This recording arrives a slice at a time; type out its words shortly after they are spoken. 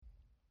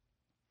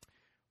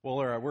Well,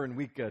 we're in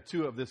week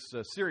 2 of this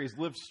series,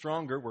 Live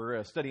Stronger.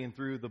 We're studying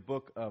through the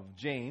book of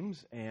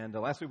James, and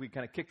last week we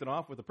kind of kicked it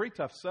off with a pretty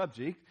tough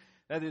subject.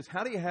 That is,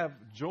 how do you have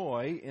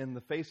joy in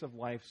the face of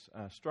life's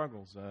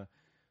struggles?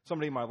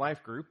 Somebody in my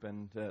life group,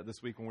 and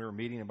this week when we were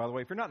meeting, and by the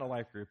way, if you're not in a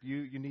life group,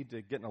 you need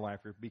to get in a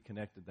life group, be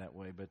connected that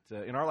way. But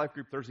in our life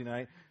group Thursday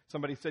night,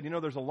 somebody said,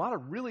 there's a lot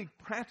of really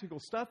practical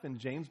stuff in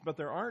James, but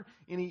there aren't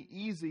any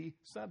easy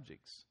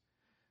subjects.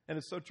 And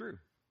it's so true.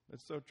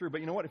 It's so true. But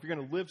you know what? If you're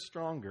going to live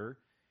stronger,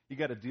 you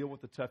got to deal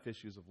with the tough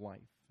issues of life.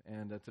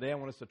 And today I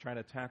want us to try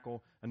to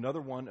tackle another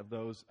one of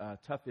those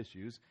tough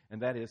issues,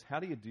 and that is, how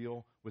do you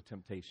deal with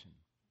temptation?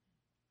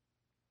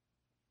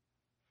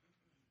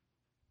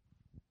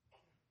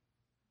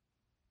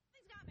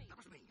 That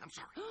was me. I'm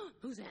sorry.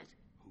 Who's that?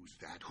 Who's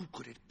that? Who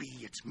could it be?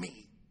 It's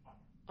me.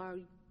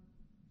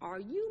 Are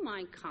you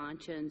my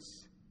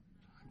conscience?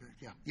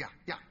 Yeah.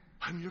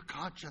 I'm your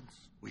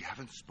conscience. We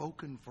haven't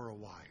spoken for a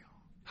while.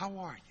 How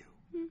are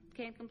you?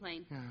 Can't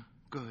complain. Yeah,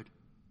 good.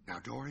 Now,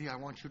 Dory, I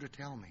want you to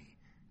tell me,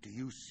 do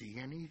you see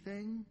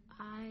anything?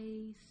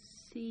 I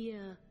see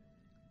a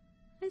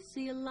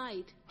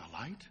light. A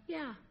light?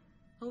 Yeah,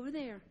 over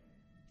there.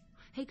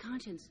 Hey,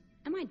 Conscience,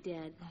 am I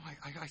dead? No,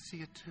 I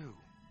see it too.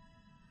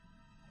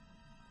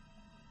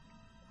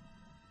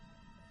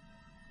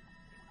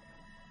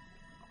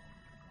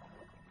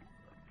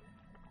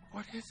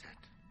 What is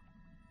it?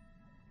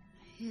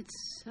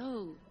 It's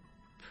so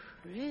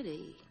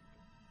pretty.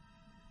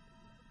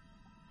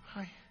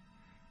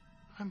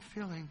 I'm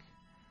feeling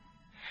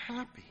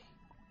happy,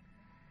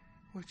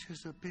 which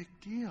is a big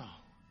deal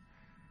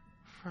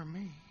for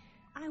me.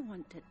 I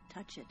want to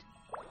touch it.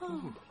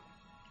 Ooh.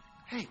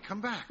 Hey,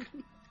 come back.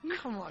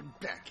 Come on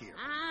back here.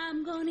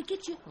 I'm gonna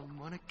get you. I'm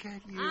gonna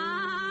get you.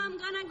 I'm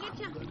gonna get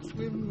you. I'm gonna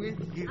swim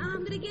with you.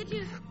 I'm gonna get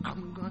you.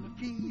 I'm gonna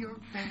be your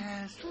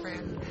best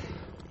friend.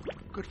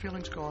 Good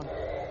feelings gone.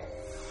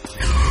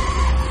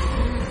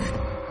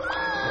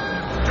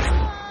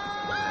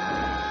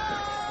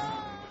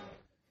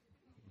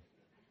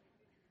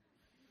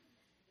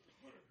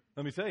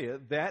 Let me tell you,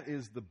 that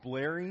is the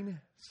blaring,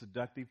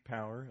 seductive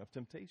power of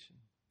temptation.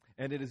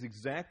 And it is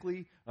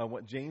exactly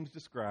what James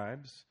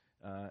describes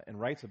and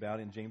writes about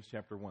in James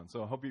chapter 1.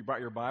 So I hope you brought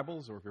your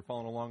Bibles, or if you're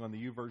following along on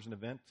the YouVersion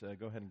event,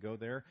 go ahead and go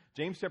there.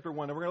 James chapter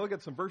 1, and we're going to look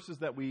at some verses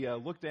that we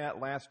looked at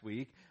last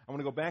week. I'm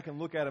going to go back and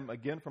look at them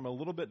again from a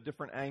little bit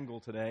different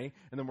angle today,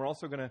 and then we're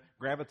also going to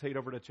gravitate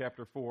over to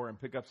chapter 4 and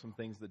pick up some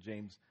things that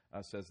James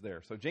says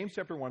there. So James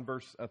chapter 1,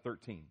 verse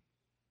 13.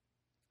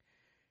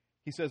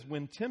 He says,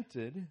 "When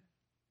tempted,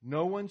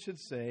 no one should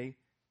say,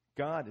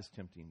 'God is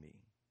tempting me.'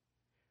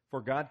 For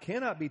God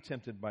cannot be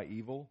tempted by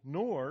evil,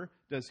 nor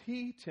does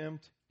he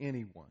tempt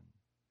anyone.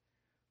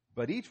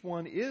 But each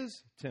one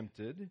is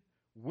tempted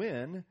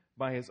when,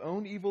 by his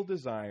own evil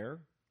desire,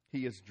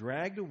 he is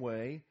dragged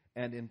away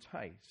and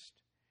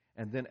enticed.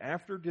 And then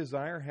after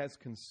desire has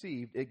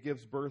conceived, it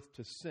gives birth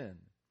to sin.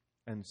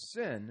 And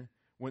sin,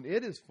 when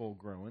it is full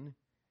grown,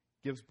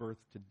 gives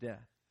birth to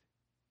death."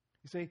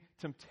 You say,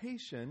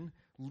 temptation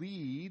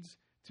leads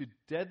to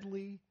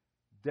deadly,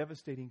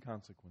 devastating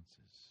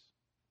consequences.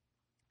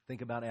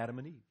 Think about Adam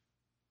and Eve,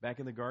 back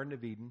in the Garden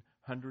of Eden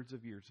hundreds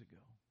of years ago.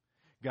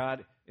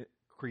 God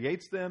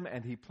creates them,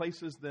 and he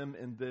places them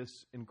in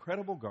this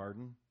incredible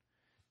garden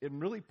in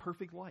really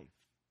perfect life.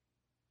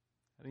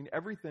 I mean,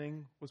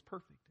 everything was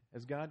perfect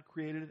as God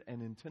created it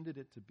and intended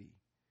it to be.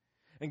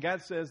 And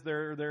God says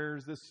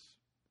there's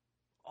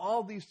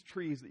all these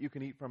trees that you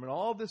can eat from and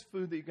all this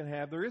food that you can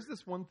have. There is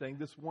this one thing,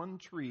 this one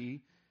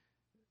tree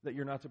that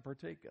you're not to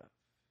partake of.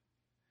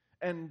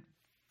 And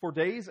for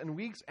days and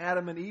weeks,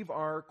 Adam and Eve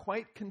are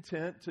quite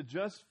content to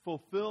just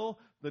fulfill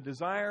the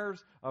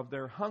desires of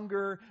their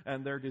hunger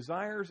and their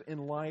desires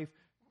in life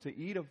to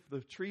eat of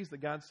the trees that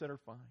God said are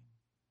fine.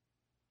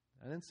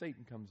 And then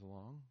Satan comes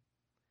along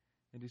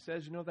and he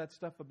says, that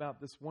stuff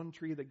about this one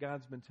tree that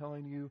God's been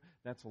telling you,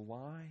 that's a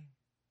lie.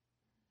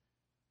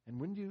 And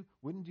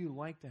wouldn't you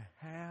like to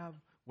have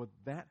what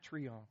that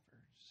tree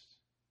offers?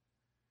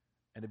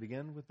 And to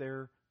begin with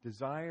their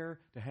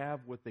desire to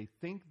have what they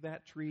think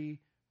that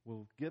tree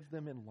will give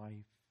them in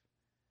life.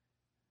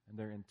 And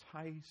they're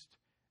enticed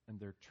and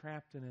they're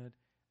trapped in it,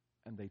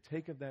 and they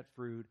take of that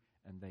fruit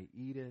and they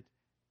eat it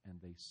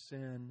and they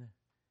sin,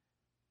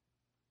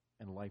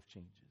 and life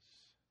changes.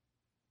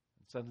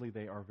 And suddenly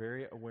they are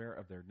very aware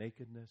of their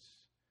nakedness.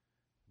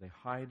 They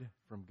hide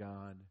from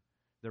God.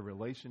 Their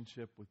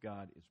relationship with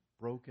God is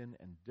broken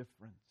and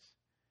different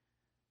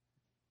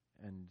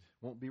and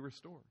won't be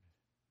restored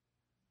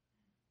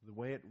the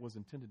way it was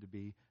intended to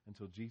be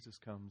until Jesus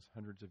comes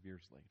hundreds of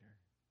years later.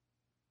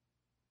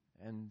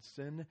 And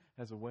sin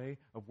has a way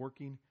of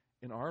working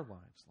in our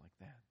lives like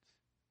that.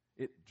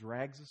 It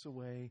drags us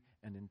away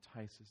and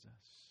entices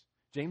us.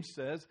 James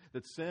says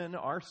that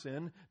our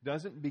sin,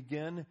 doesn't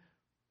begin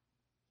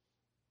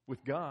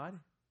with God.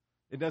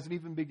 It doesn't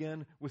even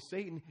begin with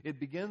Satan.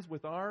 It begins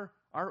with our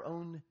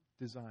own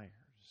desires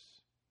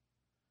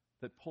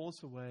that pull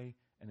us away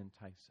and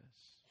entice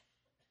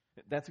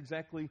us. That's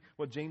exactly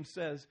what James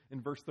says in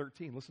verse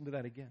 13. Listen to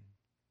that again.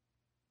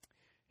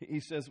 He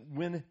says,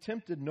 when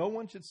tempted, no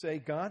one should say,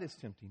 God is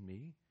tempting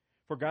me.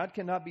 For God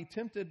cannot be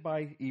tempted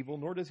by evil,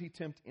 nor does he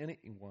tempt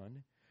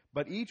anyone.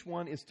 But each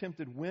one is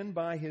tempted when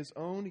by his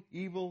own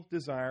evil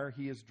desire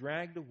he is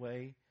dragged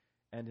away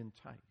and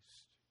enticed.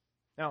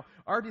 Now,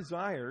 our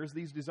desires,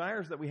 these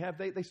desires that we have,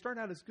 they start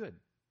out as good.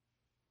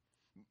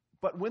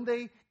 But when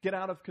they get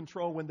out of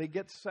control, when they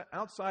get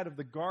outside of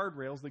the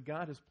guardrails that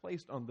God has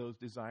placed on those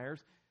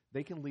desires,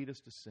 they can lead us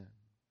to sin.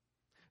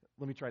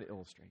 Let me try to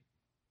illustrate.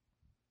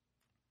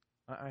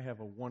 I have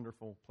a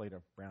wonderful plate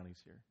of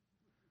brownies here.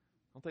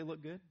 Don't they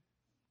look good?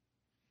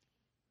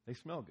 They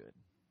smell good.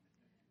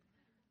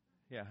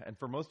 Yeah, and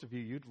for most of you,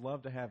 you'd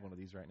love to have one of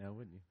these right now,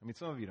 wouldn't you? I mean,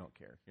 some of you don't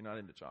care. You're not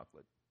into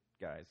chocolate,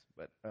 guys,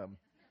 but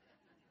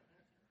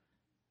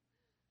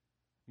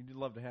you'd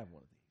love to have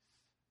one of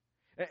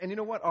these. And you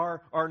know what?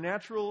 Our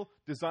natural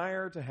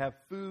desire to have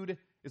food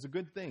is a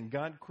good thing.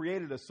 God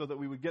created us so that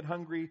we would get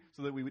hungry,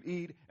 so that we would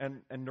eat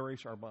and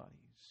nourish our bodies.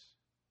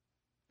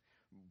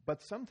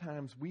 But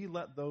sometimes we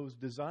let those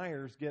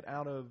desires get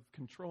out of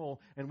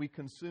control and we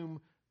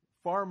consume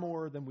far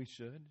more than we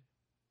should.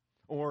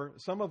 Or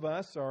some of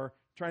us are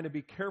trying to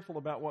be careful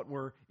about what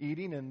we're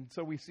eating, and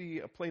so we see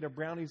a plate of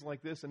brownies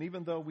like this, and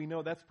even though we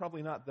know that's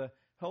probably not the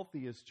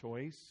healthiest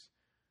choice,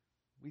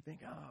 we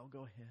think, oh, I'll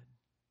go ahead.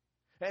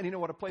 And you know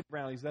what, a plate of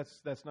brownies,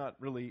 that's not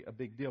really a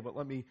big deal, but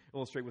let me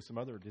illustrate with some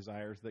other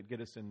desires that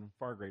get us in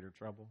far greater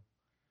trouble.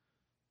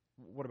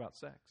 What about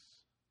sex?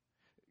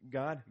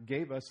 God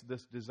gave us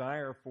this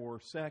desire for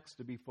sex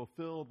to be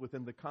fulfilled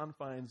within the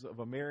confines of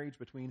a marriage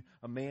between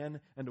a man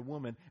and a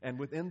woman. And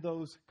within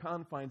those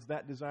confines,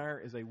 that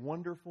desire is a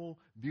wonderful,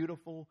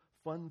 beautiful,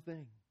 fun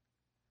thing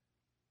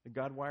that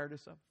God wired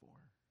us up for.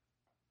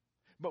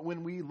 But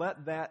when we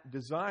let that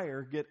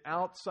desire get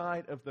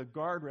outside of the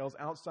guardrails,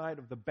 outside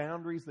of the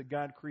boundaries that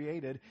God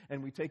created,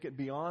 and we take it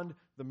beyond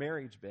the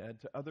marriage bed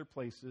to other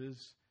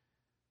places,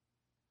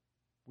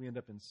 we end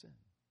up in sin.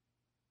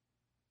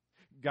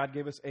 God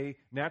gave us a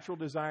natural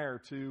desire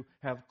to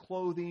have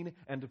clothing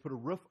and to put a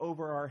roof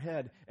over our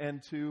head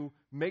and to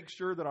make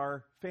sure that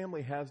our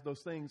family has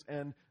those things.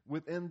 And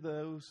within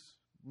those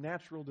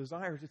natural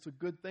desires, it's a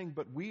good thing.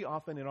 But we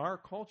often in our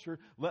culture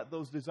let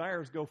those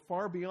desires go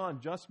far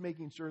beyond just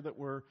making sure that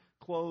we're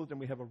clothed and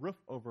we have a roof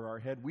over our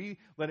head. We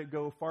let it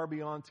go far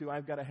beyond to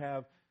I've got to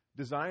have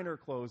designer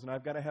clothes and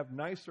I've got to have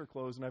nicer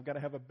clothes and I've got to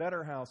have a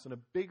better house and a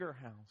bigger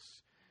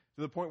house.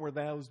 To the point where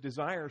those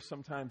desires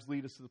sometimes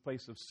lead us to the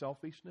place of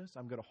selfishness.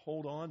 I'm going to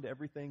hold on to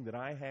everything that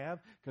I have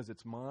because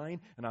it's mine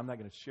and I'm not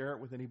going to share it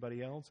with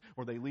anybody else.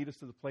 Or they lead us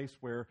to the place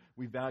where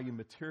we value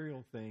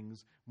material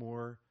things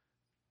more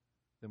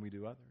than we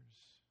do others.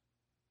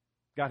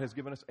 God has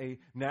given us a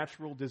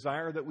natural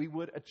desire that we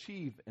would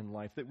achieve in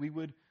life, that we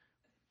would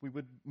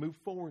move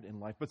forward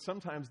in life. But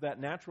sometimes that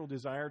natural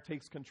desire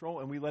takes control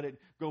and we let it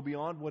go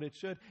beyond what it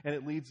should, and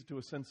it leads to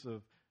a sense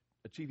of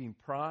achieving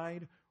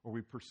pride, or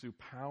we pursue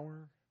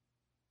power.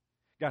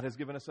 God has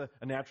given us a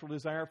natural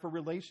desire for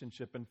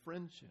relationship and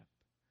friendship.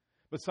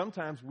 But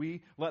sometimes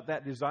we let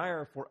that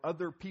desire for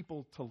other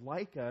people to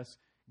like us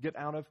get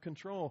out of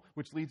control,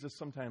 which leads us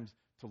sometimes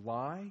to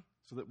lie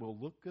so that we'll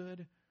look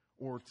good,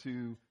 or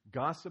to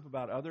gossip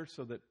about others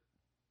so that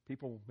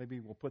people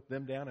maybe will put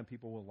them down and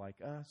people will like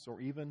us,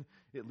 or even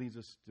it leads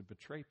us to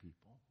betray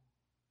people.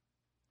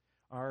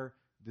 Our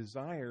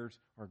desires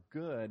are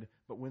good,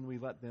 but when we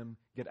let them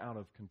get out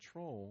of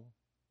control,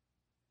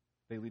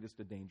 they lead us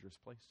to dangerous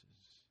places.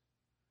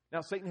 Now,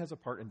 Satan has a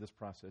part in this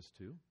process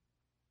too.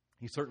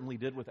 He certainly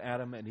did with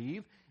Adam and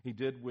Eve. He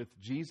did with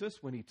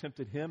Jesus when he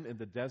tempted him in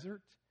the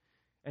desert.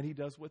 And he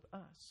does with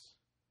us.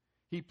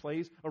 He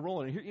plays a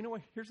role in it. Here, you know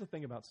what? Here's the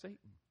thing about Satan.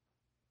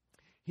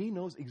 He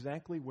knows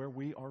exactly where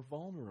we are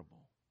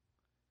vulnerable.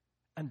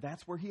 And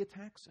that's where he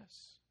attacks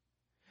us.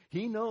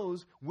 He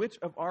knows which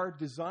of our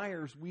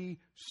desires we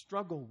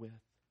struggle with.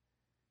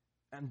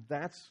 And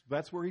that's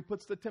where he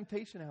puts the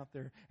temptation out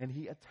there. And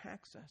he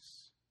attacks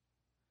us.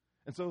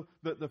 And so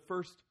the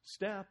first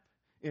step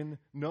in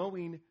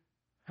knowing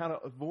how to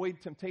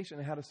avoid temptation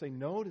and how to say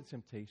no to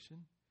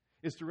temptation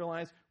is to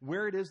realize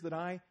where it is that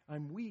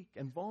I'm weak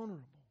and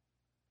vulnerable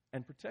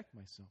and protect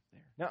myself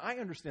there. Now, I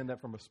understand that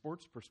from a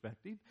sports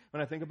perspective.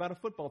 When I think about a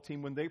football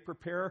team, when they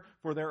prepare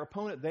for their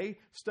opponent, they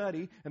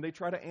study and they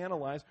try to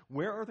analyze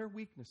where are their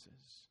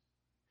weaknesses.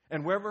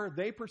 And wherever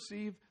they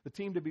perceive the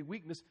team to be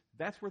weakness,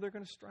 that's where they're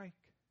going to strike.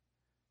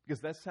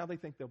 Because that's how they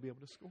think they'll be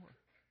able to score.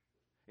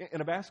 In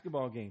a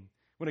basketball game,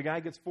 when a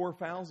guy gets 4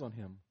 fouls on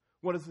him,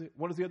 what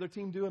does the other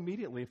team do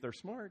immediately if they're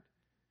smart?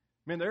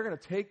 Man, they're going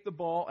to take the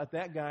ball at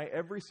that guy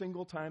every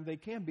single time they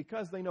can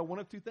because they know one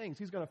of two things.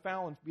 He's going to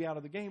foul and be out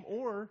of the game,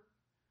 or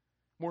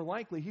more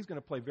likely, he's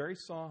going to play very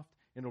soft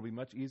and it'll be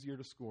much easier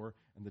to score,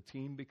 and the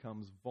team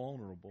becomes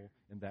vulnerable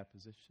in that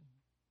position.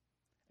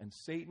 And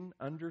Satan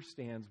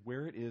understands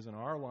where it is in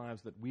our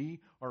lives that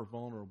we are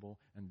vulnerable,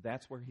 and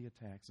that's where he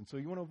attacks. And so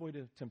you want to avoid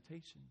a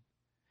temptation,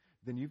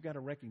 then you've got to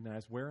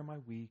recognize, where am I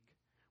weak?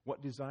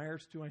 What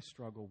desires do I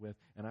struggle with?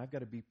 And I've got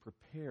to be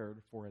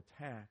prepared for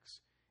attacks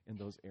in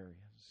those areas.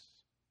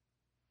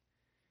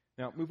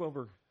 Now, move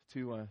over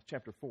to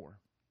chapter 4.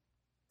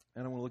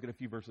 And I want to look at a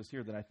few verses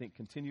here that I think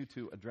continue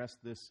to address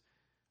this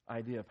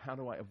idea of how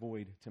do I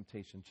avoid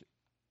temptation.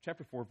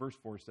 Chapter 4, verse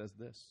 4 says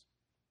this.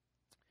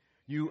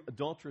 You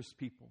adulterous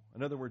people.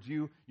 In other words,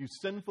 you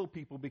sinful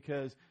people,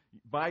 because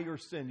by your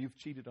sin you've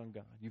cheated on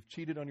God. You've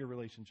cheated on your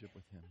relationship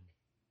with Him.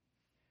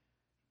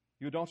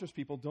 You adulterous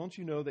people, don't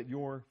you know that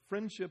your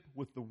friendship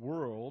with the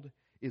world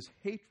is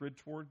hatred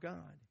toward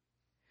God?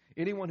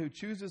 Anyone who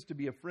chooses to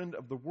be a friend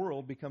of the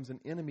world becomes an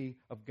enemy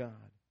of God.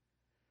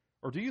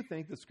 Or do you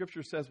think that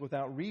Scripture says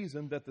without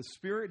reason that the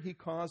Spirit He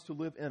caused to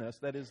live in us,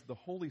 that is, the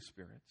Holy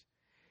Spirit,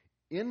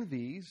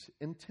 envies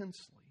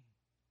intensely?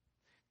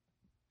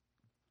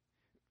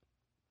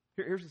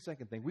 Here's the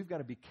second thing. We've got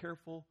to be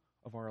careful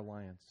of our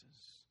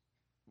alliances.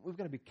 We've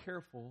got to be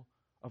careful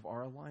of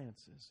our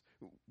alliances.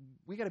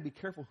 We've got to be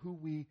careful who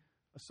we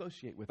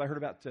associate with. I heard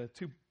about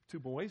two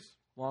boys,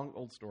 long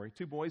old story,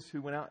 two boys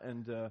who went out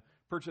and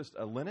purchased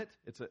a linnet.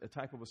 It's a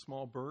type of a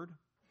small bird.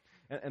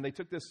 And they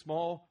took this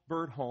small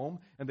bird home,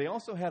 and they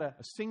also had a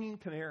singing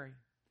canary.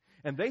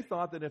 And they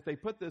thought that if they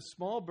put this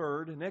small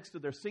bird next to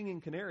their singing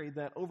canary,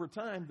 that over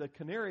time the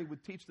canary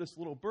would teach this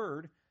little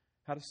bird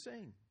how to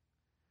sing.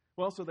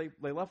 Well, so they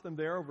left them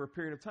there over a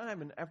period of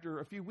time, and after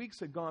a few weeks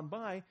had gone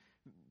by,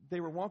 they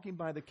were walking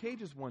by the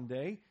cages one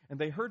day, and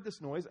they heard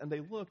this noise, and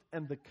they looked,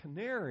 and the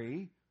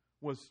canary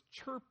was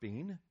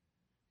chirping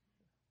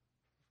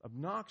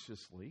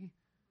obnoxiously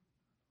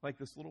like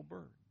this little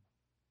bird.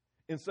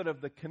 Instead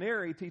of the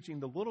canary teaching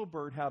the little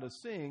bird how to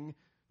sing,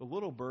 the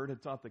little bird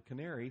had taught the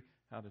canary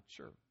how to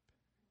chirp.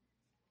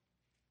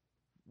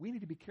 We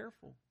need to be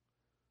careful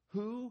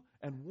who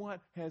and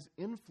what has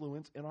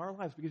influence in our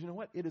lives, because you know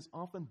what? It is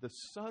often the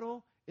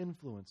subtle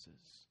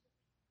influences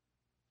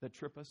that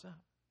trip us up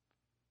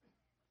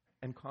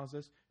and cause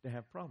us to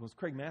have problems.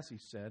 Craig Massey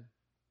said,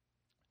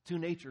 "Two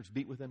natures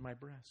beat within my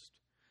breast.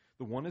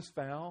 The one is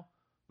foul,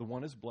 the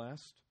one is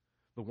blessed.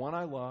 The one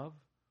I love,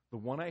 the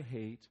one I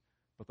hate,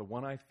 but the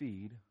one I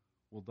feed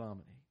will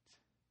dominate."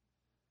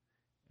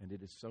 And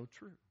it is so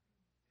true.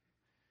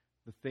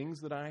 The things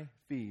that I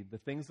feed, the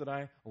things that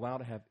I allow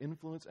to have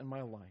influence in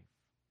my life,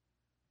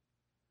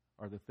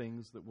 are the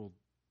things that will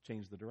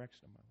change the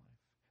direction of my life.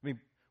 I mean,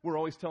 we're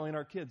always telling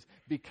our kids,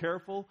 be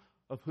careful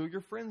of who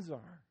your friends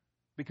are,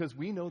 because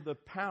we know the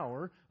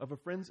power of a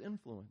friend's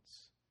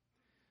influence.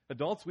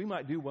 Adults, we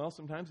might do well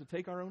sometimes to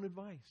take our own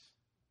advice.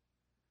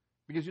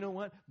 Because you know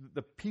what?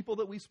 The people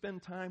that we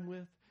spend time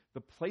with,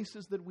 the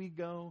places that we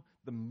go,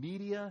 the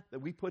media that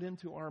we put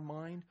into our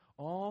mind,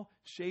 all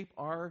shape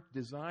our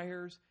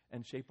desires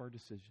and shape our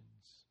decisions.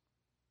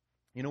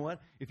 You know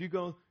what? If you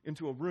go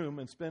into a room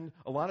and spend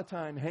a lot of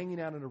time hanging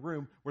out in a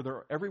room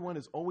where everyone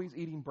is always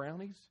eating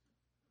brownies,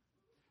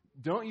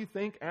 don't you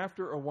think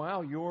after a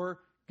while you're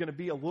going to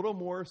be a little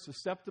more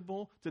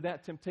susceptible to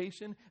that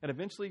temptation, and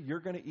eventually you're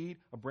going to eat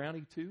a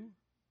brownie too?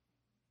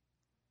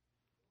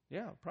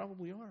 Yeah,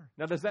 probably are.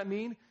 Now, does that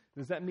mean,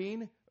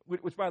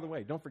 which by the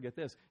way, don't forget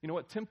this, you know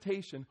what?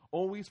 Temptation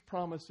always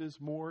promises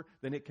more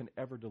than it can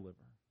ever deliver.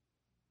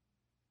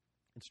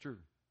 It's true.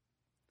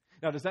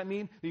 Now, does that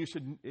mean that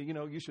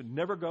you should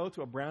never go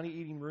to a brownie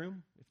eating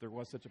room, if there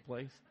was such a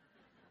place?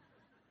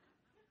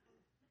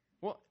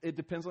 Well, it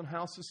depends on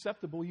how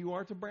susceptible you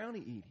are to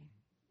brownie eating.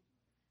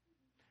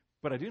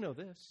 But I do know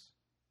this.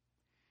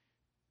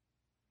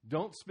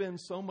 Don't spend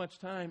so much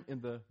time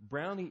in the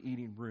brownie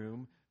eating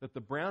room that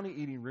the brownie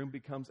eating room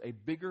becomes a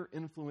bigger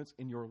influence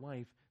in your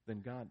life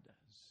than God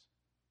does.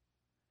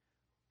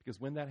 Because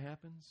when that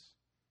happens,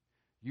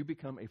 you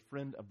become a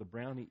friend of the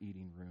brownie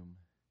eating room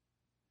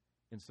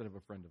instead of a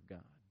friend of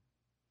God.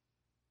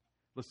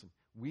 Listen,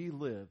 we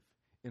live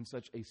in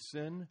such a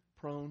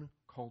sin-prone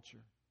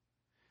culture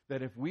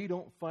that if we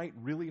don't fight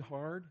really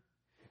hard,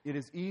 it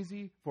is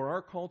easy for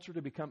our culture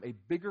to become a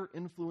bigger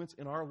influence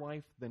in our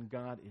life than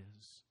God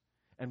is.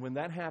 And when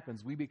that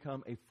happens, we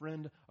become a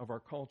friend of our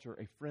culture,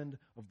 a friend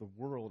of the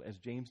world, as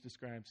James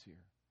describes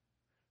here,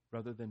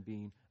 rather than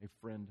being a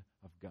friend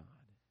of God.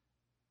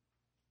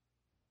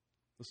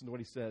 Listen to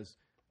what he says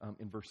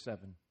in verse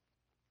 7.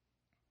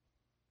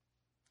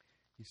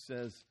 He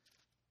says,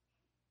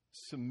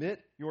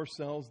 submit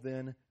yourselves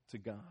then to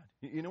God.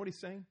 You know what he's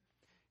saying?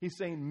 He's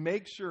saying,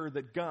 make sure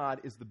that God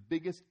is the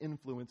biggest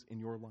influence in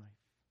your life.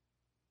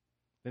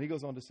 Then he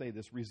goes on to say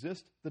this,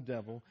 resist the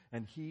devil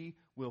and he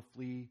will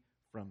flee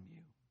from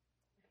you.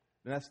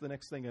 And that's the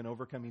next thing in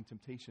overcoming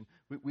temptation.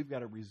 We've got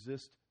to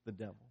resist the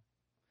devil.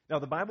 Now,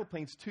 the Bible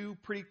paints two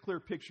pretty clear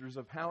pictures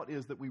of how it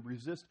is that we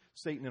resist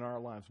Satan in our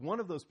lives. One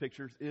of those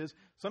pictures is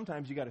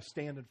sometimes you got to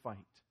stand and fight.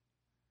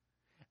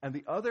 And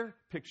the other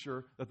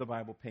picture that the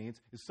Bible paints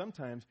is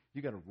sometimes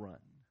you got to run.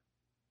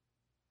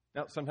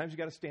 Now, sometimes you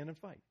got to stand and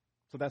fight.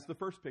 So that's the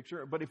first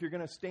picture. But if you're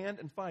going to stand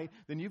and fight,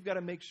 then you've got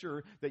to make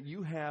sure that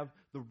you have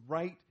the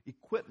right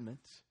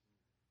equipment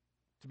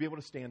to be able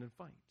to stand and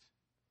fight.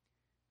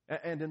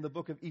 And in the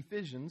book of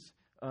Ephesians,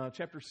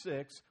 chapter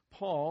 6,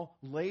 Paul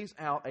lays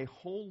out a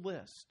whole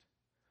list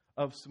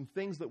of some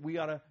things that we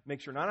ought to make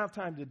sure. Now, I don't have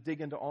time to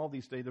dig into all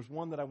these today. There's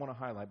one that I want to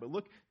highlight. But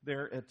look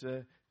there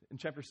in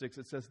chapter 6,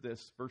 it says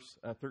this, verse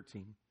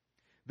 13.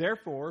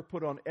 Therefore,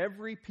 put on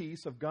every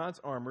piece of God's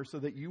armor so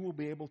that you will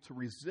be able to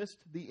resist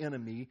the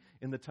enemy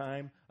in the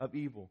time of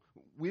evil.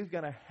 We've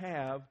got to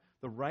have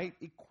the right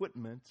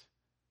equipment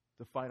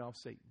to fight off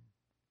Satan.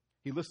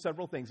 He lists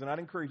several things, and I'd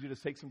encourage you to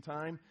take some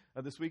time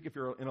this week. If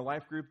you're in a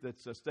life group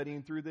that's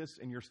studying through this,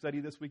 in your study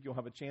this week, you'll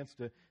have a chance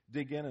to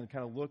dig in and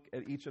kind of look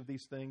at each of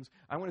these things.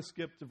 I want to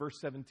skip to verse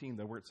 17,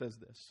 though, where it says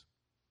this.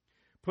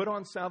 Put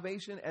on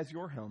salvation as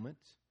your helmet,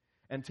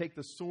 and take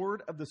the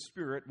sword of the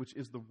Spirit, which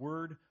is the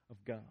Word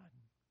of God.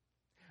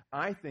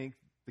 I think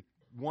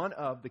one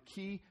of the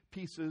key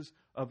pieces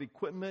of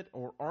equipment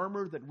or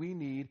armor that we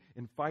need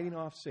in fighting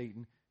off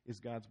Satan is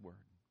God's Word.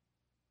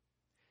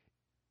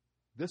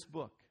 This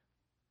book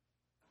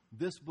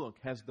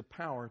has the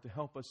power to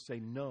help us say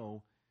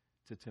no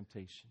to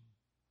temptation.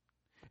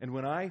 And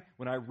when I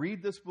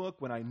read this book,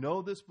 when I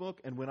know this book,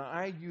 and when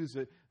I use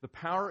it, the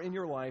power in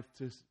your life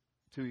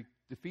to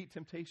defeat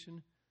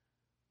temptation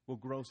will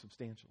grow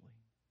substantially.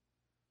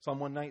 Psalm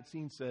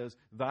 119 says,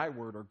 Thy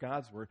word, or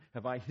God's word,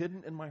 have I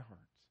hidden in my heart,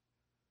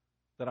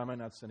 that I might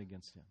not sin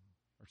against him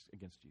or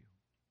against you.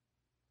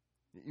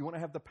 You want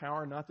to have the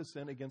power not to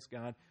sin against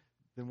God,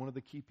 then one of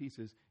the key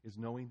pieces is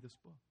knowing this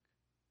book,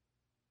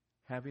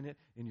 having it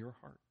in your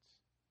hearts.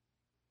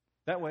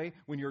 That way,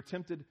 when you're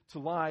tempted to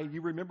lie,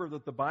 you remember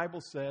that the Bible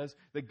says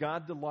that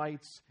God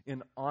delights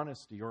in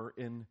honesty, or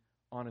in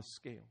honest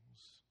scales.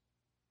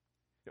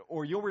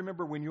 Or you'll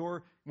remember when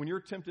you're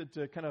tempted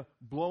to kind of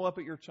blow up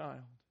at your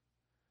child,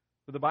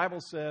 but the Bible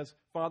says,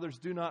 fathers,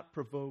 do not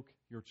provoke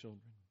your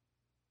children.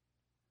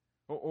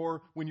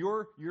 Or when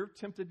you're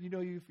tempted,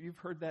 you've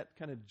heard that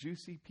kind of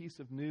juicy piece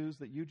of news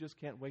that you just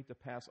can't wait to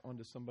pass on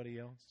to somebody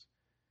else.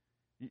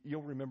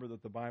 You'll remember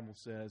that the Bible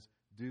says,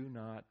 do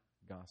not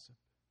gossip.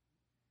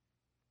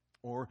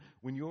 Or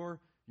when you're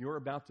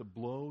about to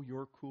blow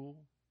your cool,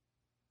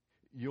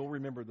 you'll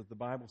remember that the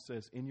Bible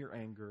says, in your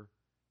anger,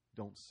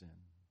 don't sin.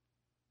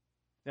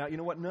 Now, you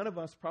know what? None of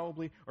us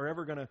probably are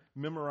ever going to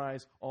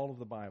memorize all of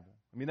the Bible.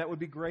 I mean, that would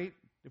be great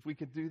if we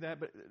could do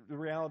that, but the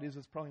reality is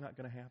it's probably not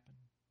going to happen.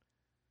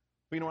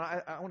 But you know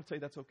what? I want to tell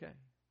you that's okay.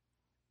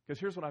 Because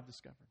here's what I've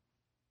discovered.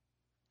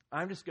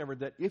 I've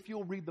discovered that if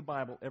you'll read the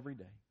Bible every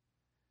day,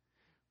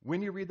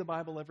 when you read the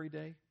Bible every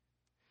day,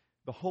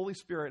 the Holy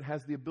Spirit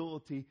has the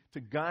ability to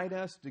guide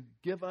us, to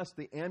give us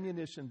the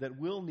ammunition that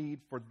we'll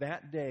need for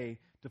that day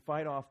to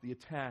fight off the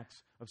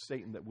attacks of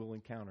Satan that we'll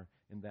encounter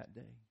in that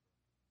day.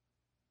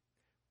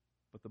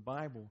 But the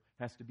Bible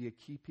has to be a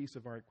key piece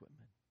of our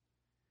equipment.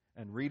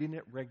 And reading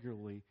it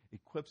regularly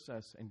equips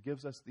us and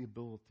gives us the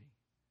ability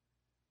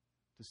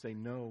to say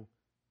no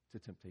to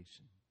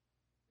temptation.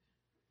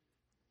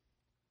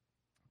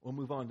 We'll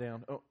move on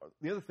down. Oh,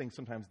 the other thing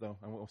sometimes, though,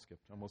 I almost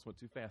skipped. I almost went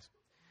too fast.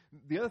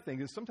 The other thing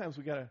is sometimes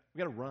we gotta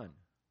run.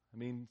 I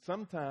mean,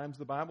 sometimes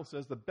the Bible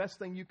says the best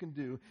thing you can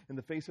do in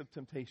the face of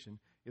temptation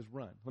is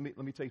run. Let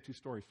me tell you two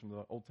stories from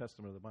the Old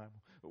Testament of the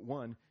Bible.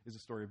 One is the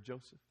story of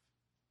Joseph.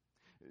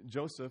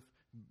 Joseph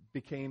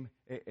became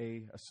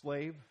a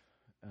slave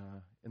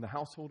in the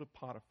household of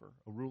Potiphar,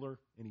 a ruler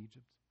in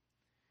Egypt.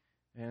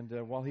 And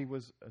while he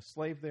was a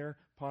slave there,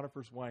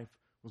 Potiphar's wife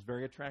was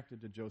very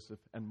attracted to Joseph,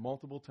 and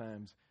multiple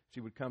times she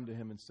would come to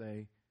him and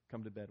say,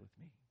 "Come to bed with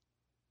me."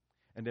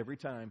 And every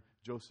time,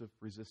 Joseph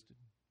resisted.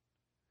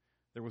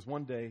 There was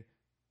one day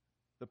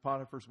that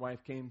Potiphar's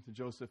wife came to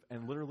Joseph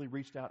and literally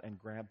reached out and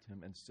grabbed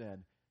him and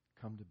said,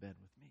 "Come to bed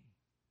with me."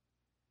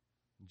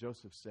 And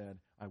Joseph said,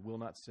 "I will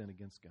not sin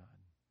against God."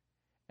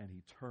 And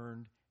he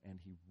turned and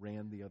he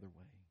ran the other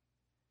way.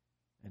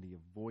 And he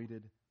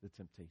avoided the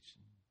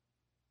temptation.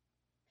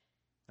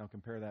 Now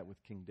compare that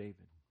with King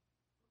David,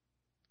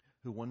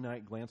 who one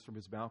night glanced from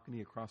his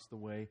balcony across the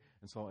way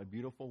and saw a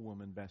beautiful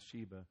woman,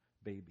 Bathsheba,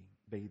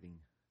 bathing.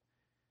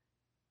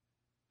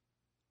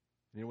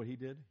 You know what he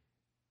did?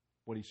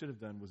 What he should have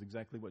done was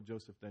exactly what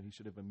Joseph did. He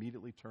should have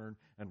immediately turned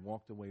and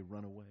walked away,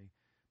 run away.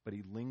 But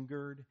he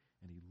lingered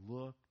and he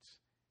looked,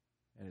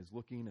 and his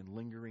looking and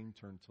lingering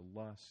turned to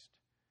lust,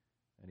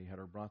 and he had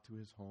her brought to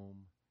his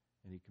home,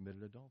 and he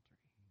committed adultery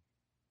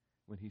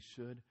when he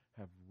should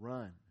have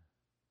run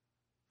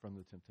from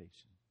the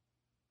temptation.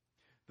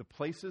 The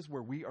places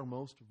where we are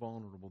most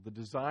vulnerable, the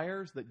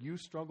desires that you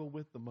struggle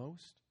with the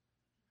most,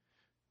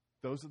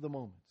 those are the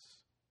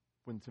moments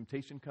when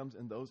temptation comes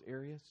in those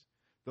areas.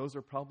 Those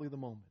are probably the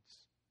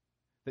moments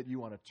that you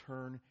want to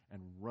turn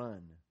and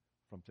run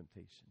from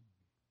temptation.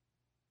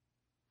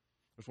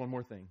 There's one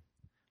more thing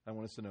I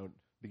want us to note,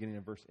 beginning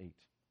in verse 8.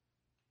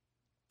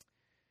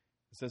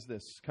 It says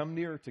this, "Come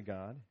near to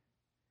God,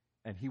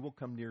 and he will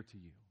come near to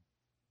you."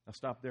 Now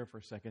stop there for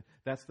a second.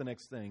 That's the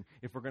next thing.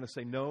 If we're going to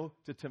say no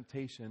to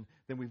temptation,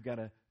 then we've got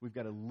to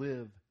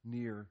live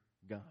near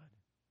God.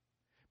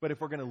 But if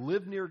we're going to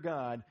live near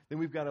God, then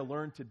we've got to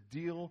learn to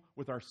deal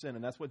with our sin.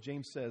 And that's what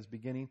James says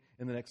beginning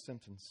in the next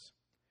sentence.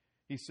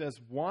 He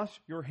says, "Wash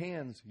your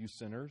hands, you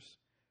sinners.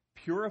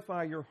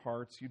 Purify your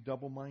hearts, you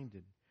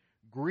double-minded.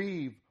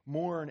 Grieve,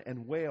 mourn,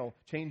 and wail.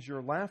 Change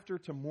your laughter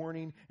to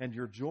mourning and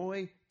your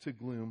joy to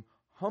gloom.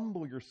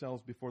 Humble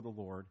yourselves before the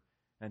Lord,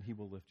 and he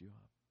will lift you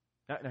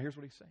up." Now here's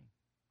what he's saying.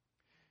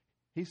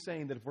 He's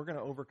saying that if we're going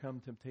to overcome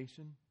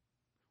temptation,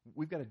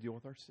 we've got to deal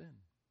with our sin.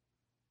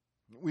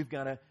 We've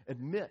got to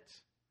admit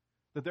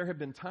that there have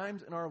been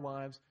times in our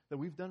lives that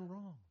we've done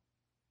wrong.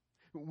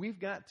 We've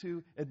got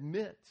to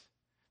admit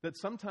that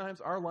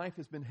sometimes our life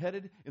has been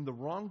headed in the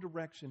wrong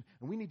direction,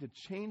 and we need to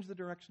change the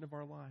direction of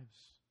our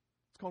lives.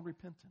 It's called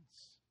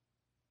repentance.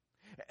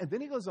 And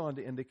then he goes on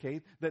to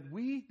indicate that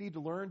we need to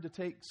learn to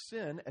take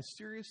sin as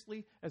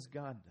seriously as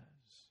God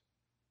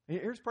does.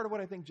 Here's part of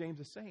what I think James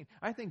is saying.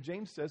 I think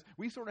James says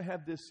we sort of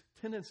have this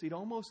tendency to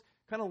almost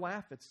kind of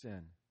laugh at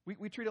sin.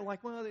 We treat it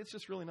like, well, it's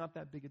just really not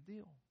that big a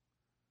deal.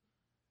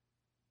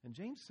 And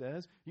James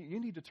says you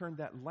need to turn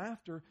that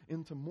laughter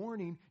into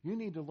mourning. You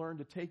need to learn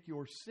to take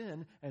your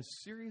sin as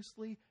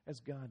seriously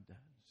as God does.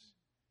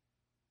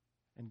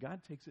 And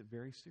God takes it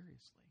very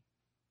seriously.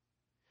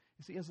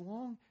 You see, as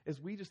long as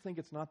we just think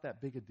it's not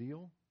that big a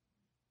deal,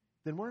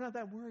 then we're not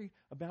that worried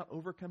about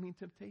overcoming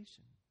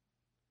temptation.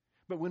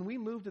 But when we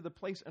move to the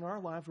place in our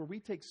lives where we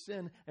take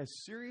sin as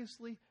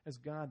seriously as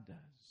God does,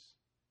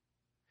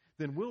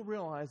 then we'll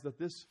realize that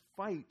this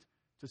fight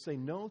to say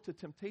no to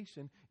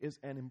temptation is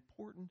an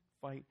important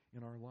fight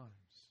in our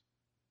lives.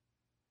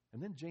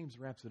 And then James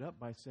wraps it up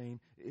by saying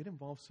it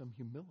involves some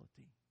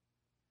humility.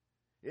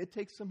 It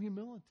takes some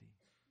humility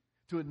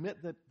to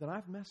admit that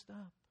I've messed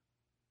up,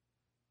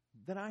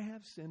 that I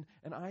have sinned,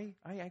 and I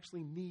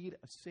actually need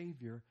a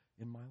Savior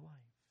in my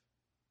life.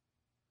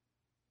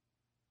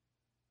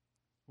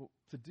 Well,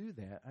 to do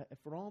that,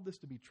 for all this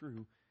to be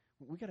true,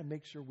 we got to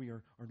make sure we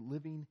are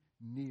living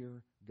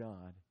near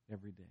God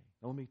every day.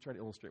 Now, let me try to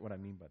illustrate what I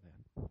mean by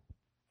that.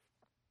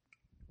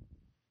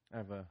 I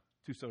have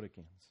 2 soda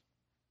cans,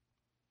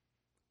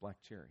 black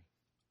cherry.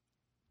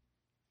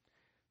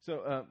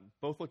 So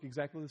both look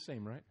exactly the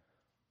same, right?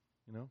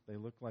 You know, they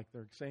look like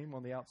they're the same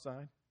on the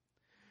outside.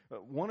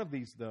 One of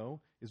these,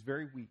 though, is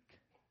very weak.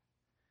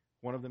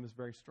 One of them is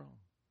very strong.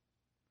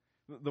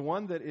 The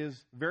one that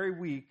is very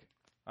weak,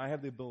 I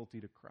have the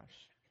ability to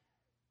crush.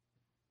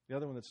 The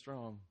other one that's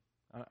strong,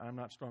 I'm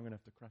not strong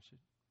enough to crush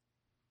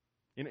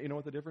it. You know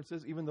what the difference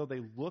is? Even though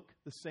they look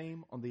the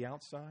same on the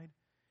outside,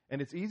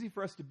 and it's easy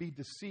for us to be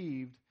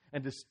deceived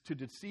and to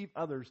deceive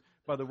others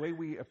by the way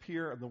we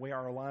appear and the way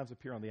our lives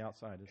appear on the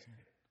outside, isn't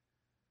it?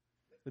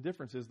 The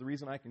difference is the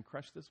reason I can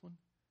crush this one,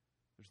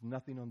 there's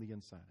nothing on the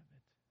inside of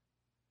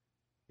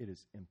it. It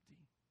is empty.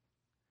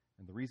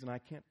 And the reason I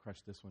can't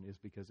crush this one is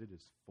because it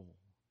is full.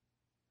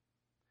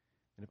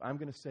 And if I'm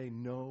going to say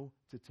no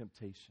to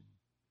temptation,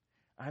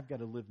 I've got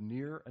to live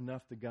near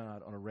enough to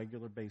God on a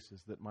regular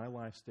basis that my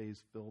life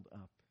stays filled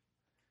up.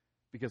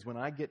 Because when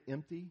I get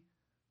empty,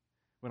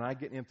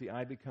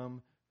 I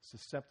become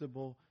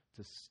susceptible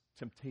to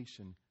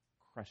temptation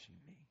crushing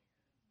me.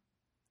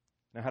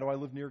 Now, how do I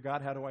live near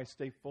God? How do I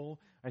stay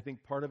full? I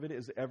think part of it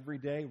is every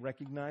day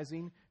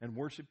recognizing and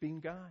worshiping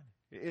God.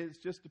 It's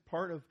just a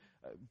part of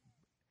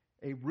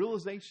a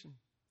realization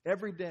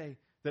every day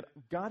that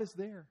God is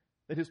there,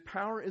 that His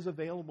power is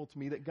available to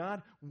me, that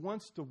God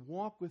wants to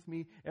walk with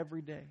me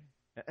every day.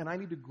 And I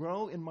need to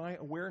grow in my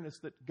awareness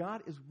that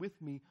God is with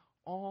me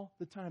all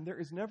the time. There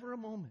is never a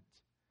moment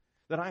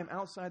that I am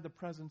outside the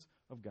presence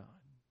of God.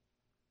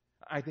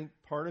 I think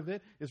part of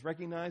it is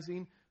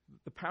recognizing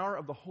the power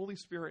of the Holy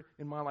Spirit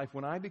in my life.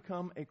 When I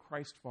become a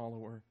Christ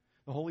follower,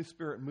 the Holy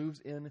Spirit moves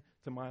into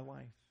my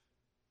life.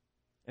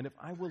 And if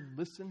I will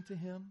listen to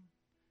Him,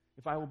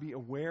 if I will be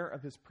aware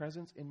of His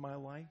presence in my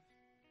life,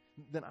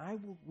 then I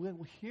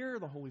will hear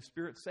the Holy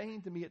Spirit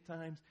saying to me at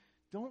times,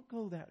 don't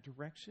go that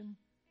direction.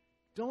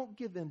 Don't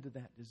give in to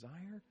that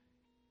desire.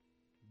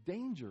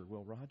 Danger,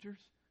 Will Rogers.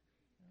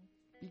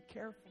 Be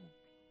careful.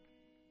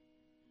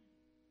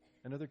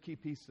 Another key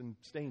piece in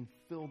staying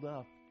filled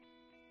up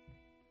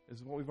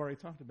is what we've already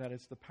talked about.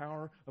 It's the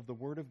power of the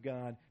Word of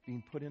God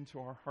being put into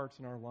our hearts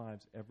and our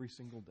lives every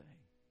single day.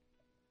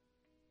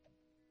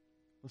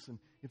 Listen,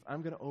 if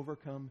I'm going to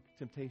overcome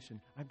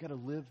temptation, I've got to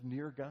live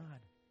near God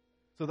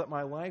so that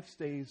my life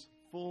stays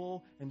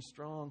full and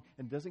strong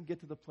and doesn't get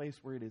to the place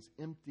where it is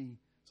empty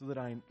so that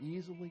I am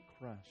easily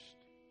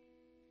crushed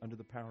under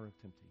the power of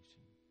temptation.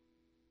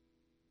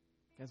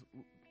 Guys,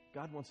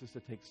 God wants us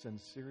to take sin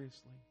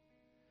seriously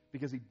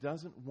because He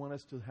doesn't want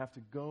us to have to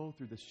go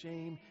through the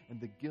shame and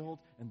the guilt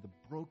and the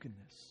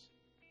brokenness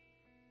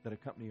that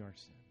accompany our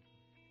sin.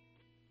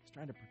 He's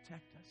trying to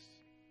protect us.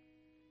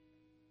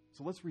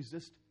 So let's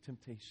resist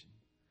temptation.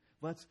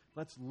 Let's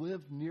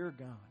live near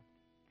God.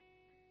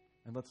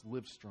 And let's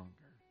live stronger.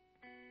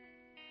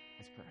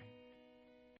 Let's pray.